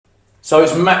So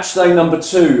it's match day number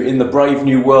 2 in the brave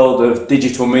new world of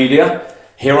digital media.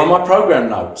 Here are my programme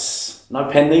notes. No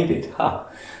pen needed. Huh.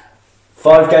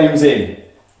 5 games in.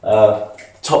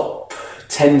 Top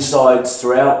 10 sides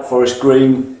throughout. Forest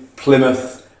Green,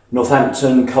 Plymouth,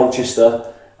 Northampton,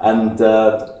 Colchester. And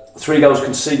 3 goals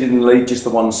conceded in the league, just the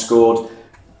one scored.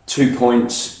 2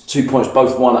 points,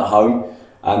 both won at home.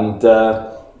 And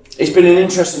it's been an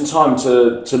interesting time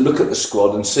to look at the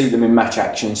squad and see them in match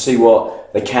action, see what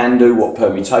they can do, what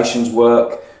permutations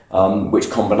work, which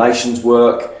combinations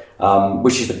work,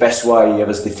 which is the best way of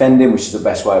us defending, which is the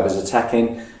best way of us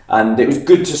attacking. And it was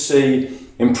good to see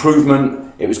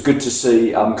improvement. It was good to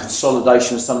see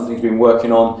consolidation of something he's been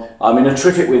working on. In a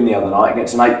terrific win the other night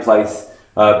against an 8th place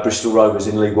Bristol Rovers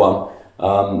in League One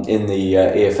in the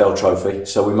EFL Trophy.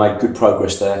 So we made good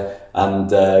progress there. And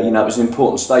it was an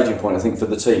important staging point, I think, for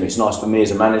the team. It's nice for me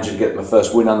as a manager to get my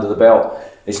first win under the belt.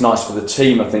 It's nice for the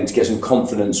team, I think, to get some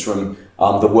confidence from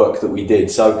the work that we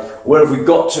did. So where have we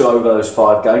got to over those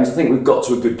 5 games? I think we've got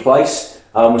to a good place.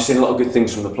 We've seen a lot of good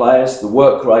things from the players. The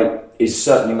work rate is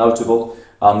certainly notable.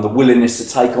 The willingness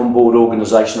to take on board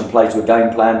organisation and play to a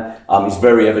game plan is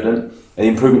very evident. And the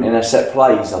improvement in our set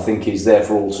plays, I think, is there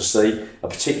for all to see,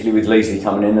 particularly with Leesley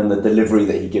coming in and the delivery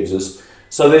that he gives us.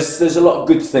 So there's a lot of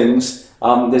good things.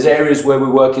 There's areas where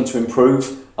we're working to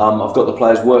improve. I've got the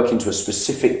players working to a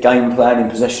specific game plan in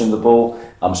possession of the ball,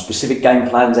 specific game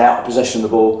plans out of possession of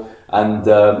the ball, and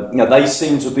they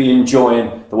seem to be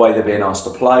enjoying the way they're being asked to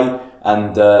play,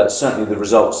 and certainly the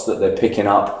results that they're picking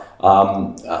up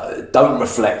don't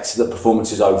reflect the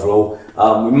performances overall.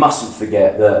 We mustn't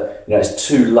forget that it's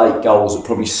 2 late goals that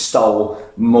probably stole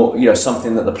more,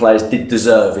 something that the players did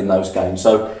deserve in those games.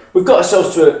 So we've got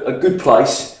ourselves to a good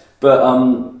place, but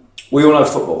we all know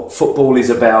football. Football is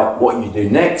about what you do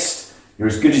next. You're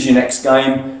as good as your next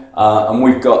game, and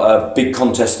we've got a big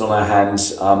contest on our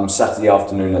hands Saturday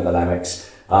afternoon at the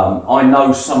Lamex. I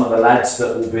know some of the lads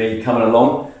that will be coming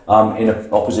along in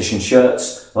opposition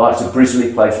shirts. The likes of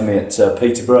Brisley played for me at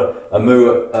Peterborough,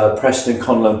 Amu at Preston,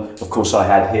 Conlon, of course, I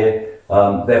had here.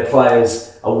 Their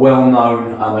players are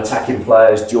well-known attacking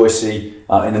players. Joycey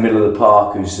in the middle of the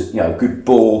park, who's a good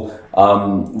ball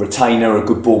retainer, a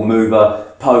good ball mover.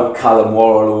 Pope, Cullen,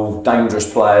 Worrell, all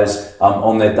dangerous players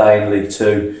on their day in League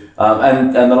Two.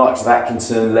 And the likes of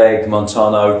Atkinson, Legg,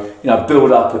 Montano,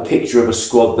 build up a picture of a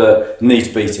squad that needs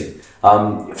beating.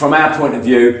 From our point of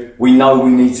view, we know we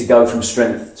need to go from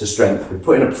strength to strength. We've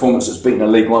put in a performance that's beaten a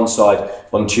League One side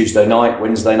on Tuesday night,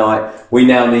 Wednesday night. We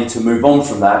now need to move on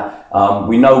from that.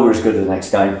 We know we're as good as the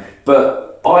next game,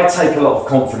 but I take a lot of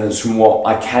confidence from what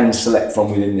I can select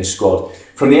from within this squad.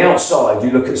 From the outside, you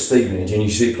look at Stevenage and you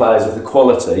see players of the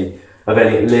quality of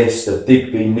Elliot List, of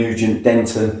Digby, Nugent,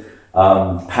 Denton,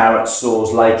 Parrott,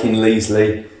 Sawes, Lakin,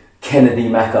 Leesley, Kennedy,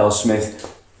 Mackarl, Smith.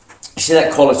 You see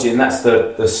that quality, and that's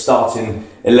the starting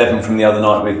 11 from the other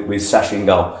night with Sash in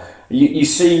goal. You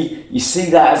see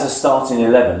that as a starting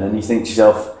 11, and you think to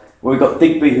yourself, well, we've got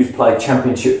Digby who's played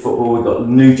Championship football, we've got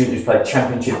Nugent who's played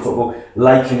Championship football,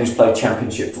 Lakin who's played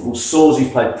Championship football, Sawes who's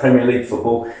played Premier League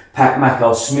football, Pat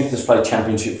Mackarl Smith has played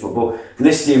Championship football,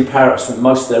 Listy and Parrott spent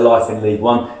most of their life in League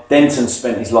One, Denton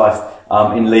spent his life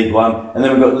in League One, and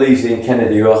then we've got Leesley and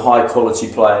Kennedy who are high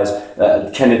quality players,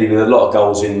 Kennedy with a lot of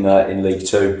goals in League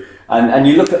Two. And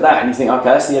you look at that and you think, okay,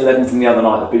 that's the 11 from the other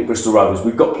night that beat Bristol Rovers.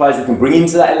 We've got players who can bring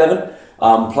into that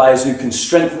 11, players who can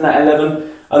strengthen that 11,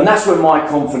 and that's where my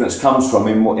confidence comes from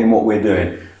in what we're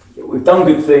doing. We've done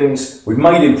good things, we've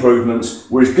made improvements,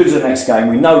 we're as good as the next game,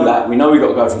 we know that, we know we've got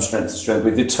to go from strength to strength,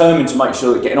 we're determined to make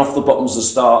sure that getting off the bottoms of the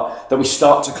start, that we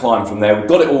start to climb from there. We've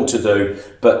got it all to do,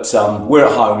 but we're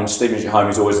at home, and Stevenage at home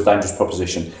is always a dangerous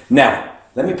proposition. Now,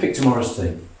 let me pick tomorrow's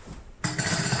team.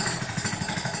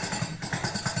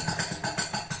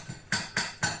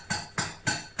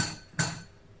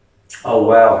 Oh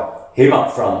wow, him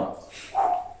up front.